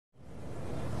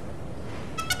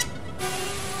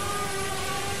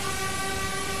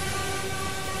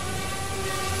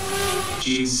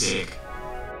getting sick.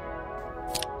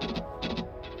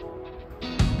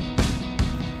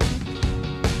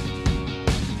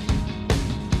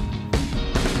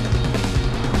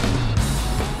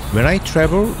 When I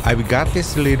travel, I've got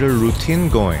this little routine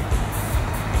going.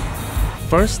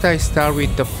 First, I start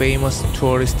with the famous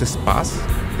tourist spots.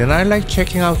 Then I like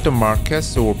checking out the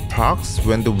markets or parks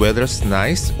when the weather's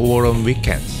nice or on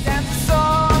weekends.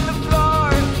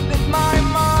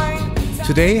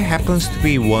 Today happens to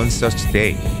be one such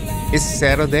day. It's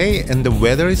Saturday and the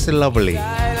weather is lovely.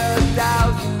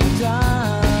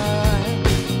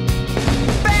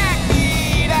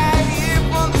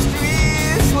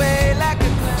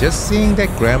 Just seeing that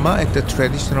grandma at the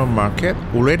traditional market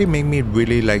already made me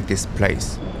really like this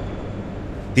place.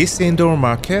 This indoor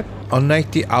market,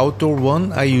 unlike the outdoor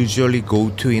one I usually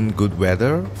go to in good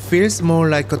weather, feels more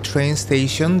like a train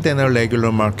station than a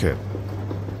regular market.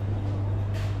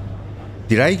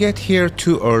 Did I get here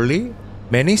too early?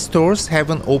 Many stores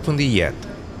haven't opened yet.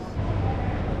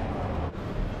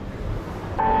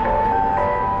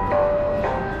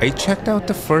 I checked out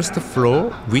the first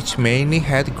floor, which mainly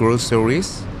had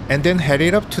groceries, and then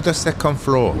headed up to the second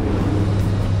floor.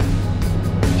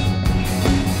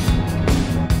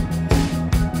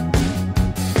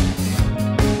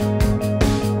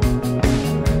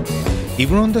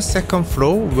 Even on the second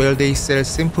floor, where they sell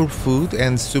simple food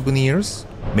and souvenirs,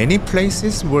 many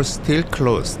places were still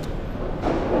closed.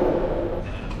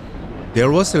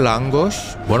 There was langos,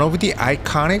 one of the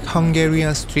iconic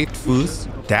Hungarian street foods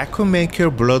that could make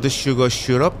your blood sugar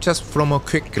shoot up just from a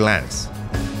quick glance.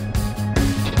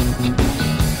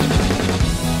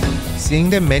 Seeing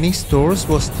that many stores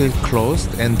were still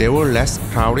closed and they were less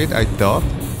crowded I thought,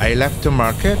 I left the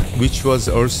market, which was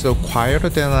also quieter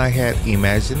than I had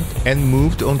imagined, and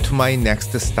moved on to my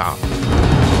next stop.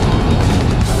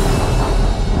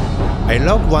 I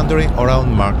love wandering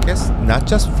around markets not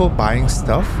just for buying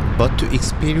stuff, but to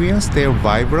experience their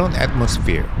vibrant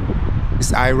atmosphere.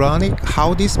 It's ironic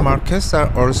how these markets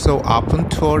are also often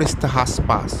tourist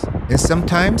hotspots, and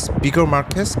sometimes bigger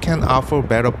markets can offer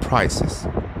better prices.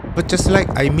 But just like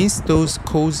I miss those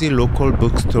cozy local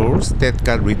bookstores that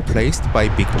got replaced by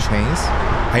big chains,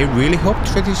 I really hope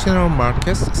traditional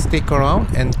markets stick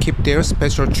around and keep their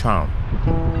special charm.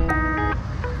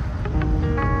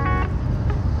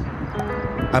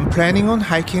 I'm planning on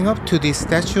hiking up to this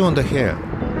statue on the hill.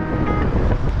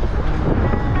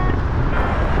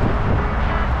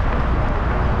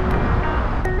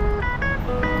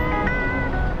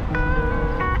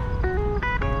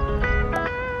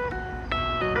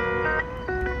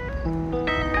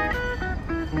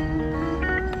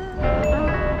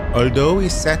 Although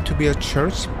it's said to be a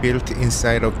church built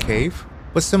inside a cave,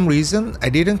 for some reason I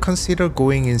didn't consider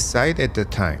going inside at the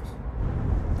time.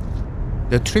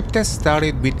 The trip that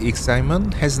started with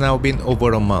excitement has now been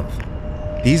over a month.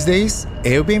 These days,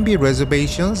 Airbnb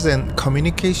reservations and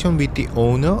communication with the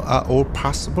owner are all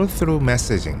possible through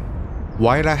messaging.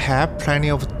 While I have plenty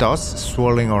of thoughts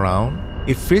swirling around,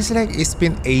 it feels like it's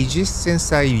been ages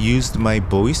since I used my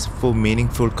voice for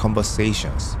meaningful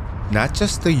conversations. Not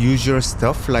just the usual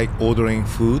stuff like ordering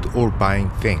food or buying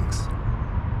things.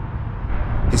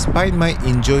 Despite my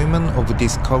enjoyment of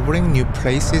discovering new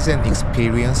places and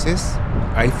experiences,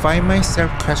 I find myself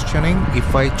questioning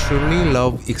if I truly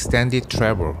love extended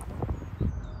travel.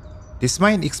 This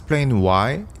might explain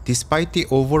why, despite the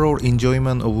overall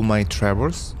enjoyment of my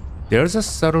travels, there's a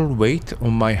subtle weight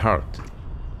on my heart.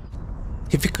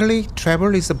 Typically,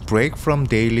 travel is a break from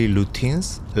daily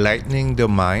routines, lightening the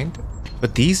mind,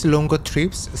 but these longer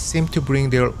trips seem to bring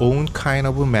their own kind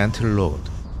of a mental load.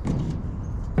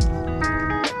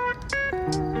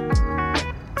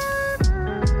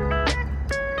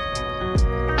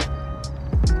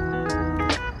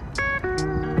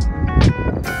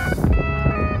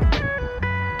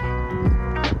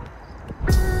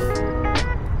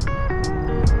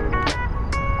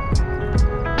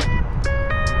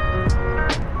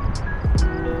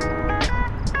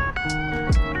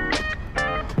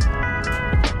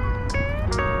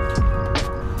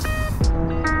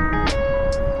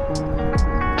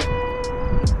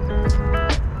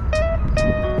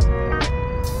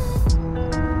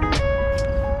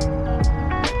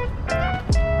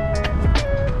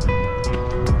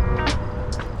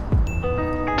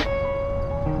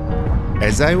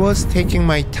 As I was taking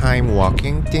my time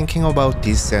walking, thinking about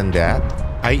this and that,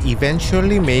 I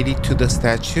eventually made it to the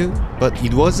statue, but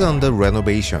it was under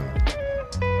renovation.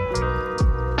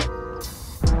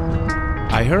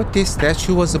 I heard this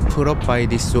statue was put up by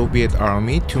the Soviet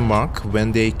army to mark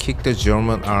when they kicked the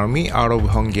German army out of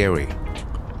Hungary.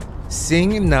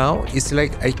 Seeing it now, it's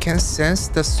like I can sense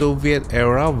the Soviet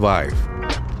era vibe.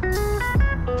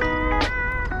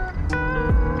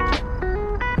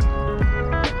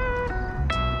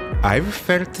 I've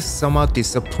felt somewhat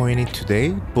disappointed today,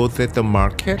 both at the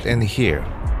market and here.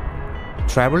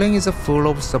 Traveling is full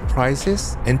of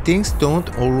surprises and things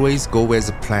don't always go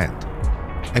as planned.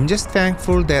 I'm just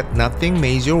thankful that nothing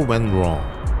major went wrong.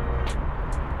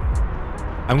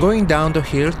 I'm going down the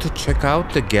hill to check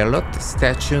out the Gerard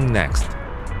statue next.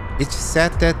 It's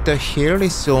said that the hill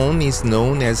is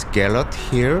known as Gerard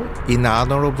Hill in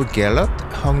honor of Gerard,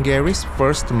 Hungary's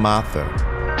first martyr.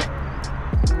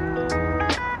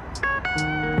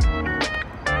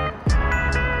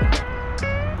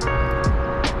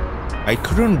 I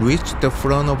couldn't reach the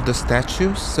front of the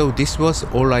statue, so this was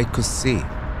all I could see.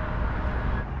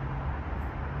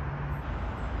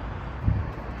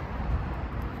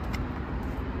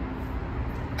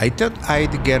 I thought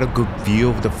I'd get a good view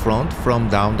of the front from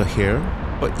down the hill,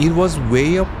 but it was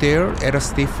way up there at a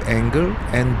stiff angle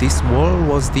and this wall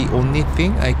was the only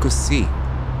thing I could see.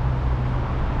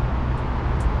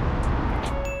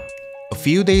 A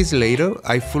few days later,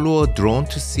 I flew a drone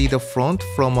to see the front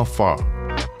from afar.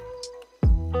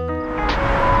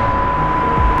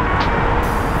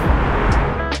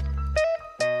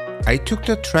 I took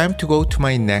the tram to go to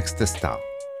my next stop.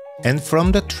 And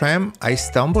from the tram, I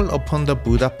stumbled upon the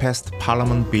Budapest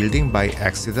Parliament building by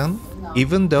accident,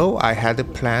 even though I had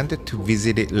planned to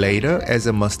visit it later as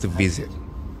a must-visit.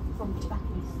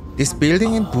 This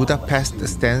building in Budapest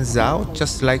stands out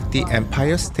just like the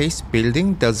Empire State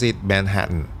Building does in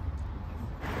Manhattan.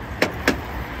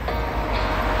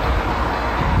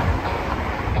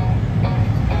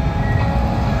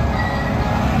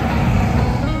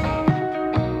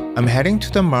 I'm heading to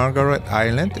the Margaret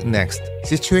Island next,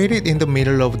 situated in the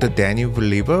middle of the Danube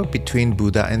River between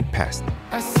Buda and Pest.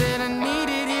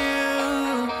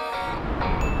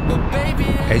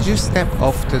 As you step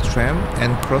off the tram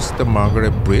and cross the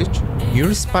Margaret Bridge,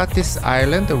 you'll spot this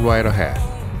island right ahead.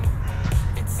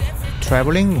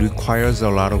 Traveling requires a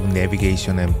lot of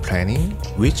navigation and planning,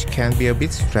 which can be a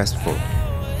bit stressful.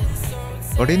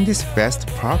 But in this vast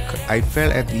park, I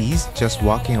felt at ease just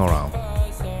walking around.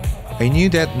 I knew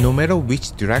that no matter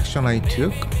which direction I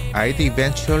took, I'd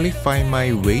eventually find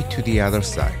my way to the other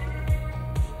side.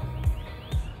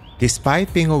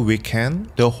 Despite being a weekend,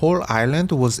 the whole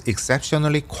island was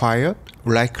exceptionally quiet,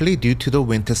 likely due to the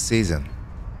winter season.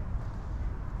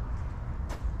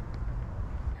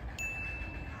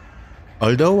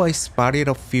 Although I spotted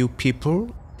a few people,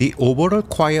 the overall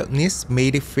quietness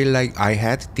made it feel like I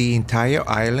had the entire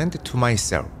island to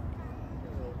myself.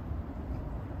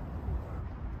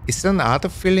 It's an odd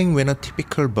feeling when a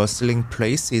typical bustling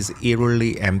place is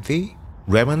eerily empty,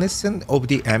 reminiscent of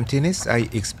the emptiness I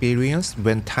experienced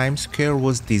when Times Square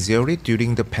was deserted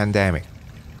during the pandemic.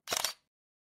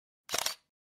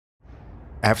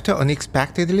 After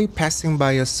unexpectedly passing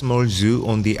by a small zoo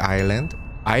on the island,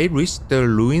 I reached the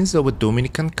ruins of a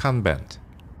Dominican convent.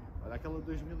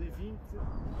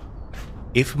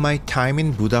 If my time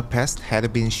in Budapest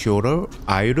had been shorter,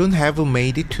 I wouldn't have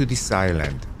made it to this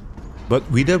island. But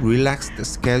with a relaxed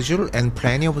schedule and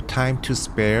plenty of time to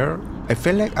spare, I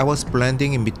felt like I was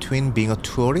blending in between being a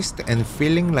tourist and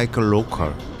feeling like a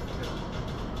local.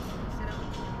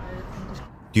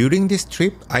 During this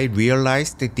trip, I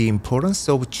realized the importance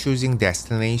of choosing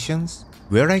destinations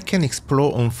where I can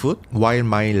explore on foot while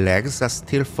my legs are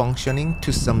still functioning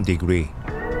to some degree.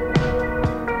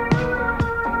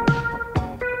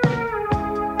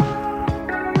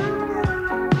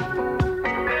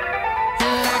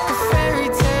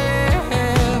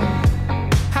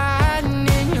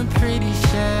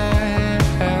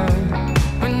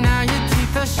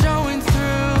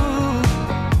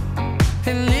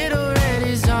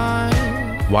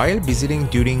 While visiting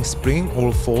during spring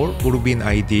or fall would have been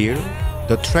ideal,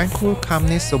 the tranquil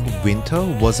calmness of winter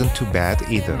wasn't too bad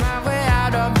either.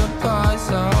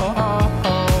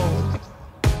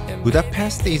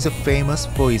 Budapest is famous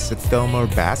for its thermal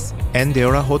baths, and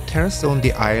there are hotels on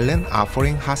the island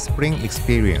offering hot spring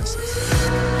experiences.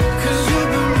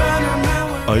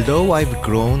 Although I've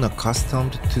grown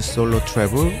accustomed to solo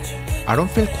travel, I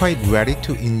don't feel quite ready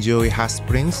to enjoy hot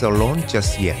springs alone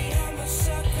just yet.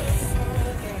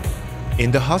 In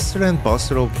the hustle and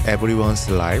bustle of everyone's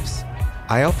lives,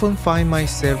 I often find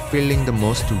myself feeling the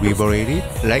most liberated,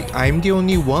 like I'm the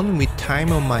only one with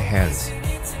time on my hands.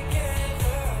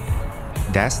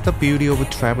 That's the beauty of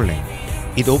traveling.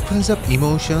 It opens up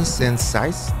emotions and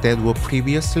sights that were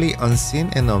previously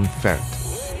unseen and unfelt.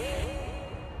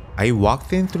 I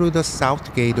walked in through the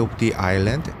south gate of the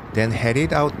island, then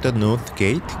headed out the north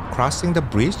gate, crossing the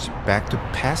bridge back to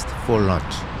Pest for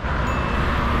lunch.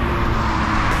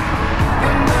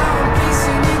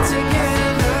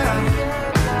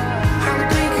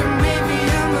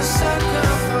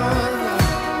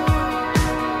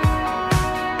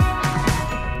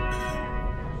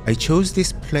 I chose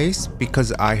this place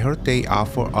because I heard they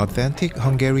offer authentic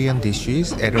Hungarian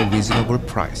dishes at a reasonable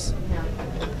price.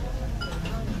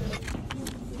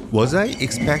 Was I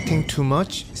expecting too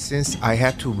much since I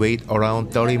had to wait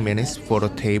around 30 minutes for a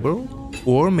table?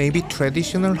 Or maybe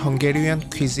traditional Hungarian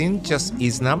cuisine just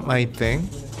is not my thing?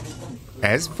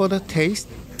 As for the taste,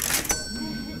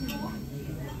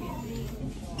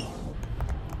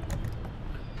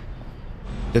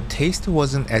 the taste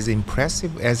wasn't as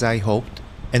impressive as I hoped,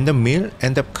 and the meal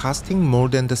ended up costing more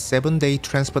than the 7-day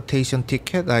transportation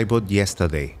ticket I bought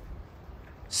yesterday.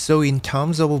 So in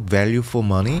terms of value for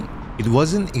money, it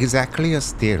wasn't exactly a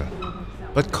steal.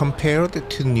 But compared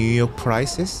to New York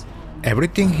prices,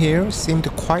 everything here seemed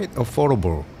quite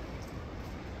affordable.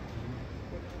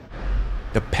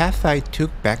 The path I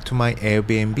took back to my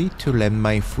Airbnb to let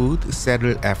my food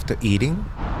settle after eating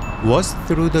was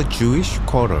through the Jewish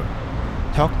quarter,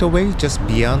 tucked away just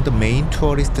beyond the main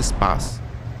tourist spots.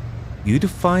 You'd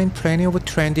find plenty of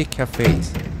trendy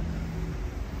cafes.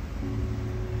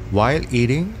 While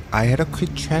eating, I had a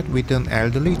quick chat with an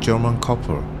elderly German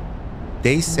couple.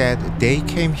 They said they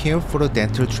came here for a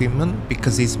dental treatment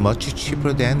because it's much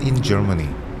cheaper than in Germany.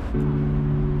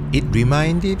 It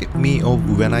reminded me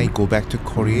of when I go back to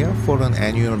Korea for an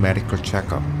annual medical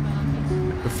checkup.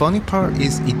 The funny part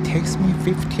is it takes me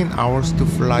 15 hours to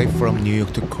fly from New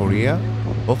York to Korea,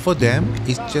 but for them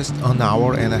it's just an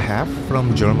hour and a half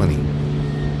from Germany.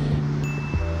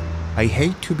 I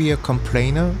hate to be a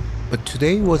complainer, but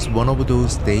today was one of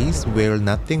those days where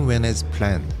nothing went as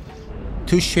planned.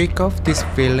 To shake off this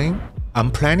feeling,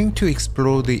 I'm planning to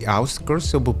explore the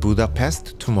outskirts of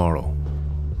Budapest tomorrow.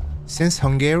 Since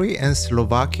Hungary and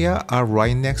Slovakia are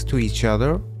right next to each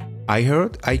other, I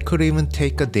heard I could even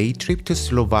take a day trip to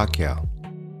Slovakia.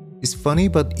 It's funny,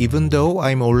 but even though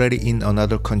I'm already in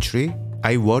another country,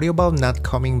 I worry about not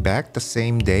coming back the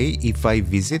same day if I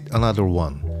visit another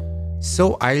one.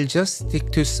 So I'll just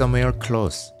stick to somewhere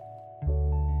close.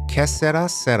 Que sera,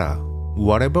 sera.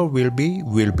 Whatever will be,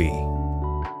 will be.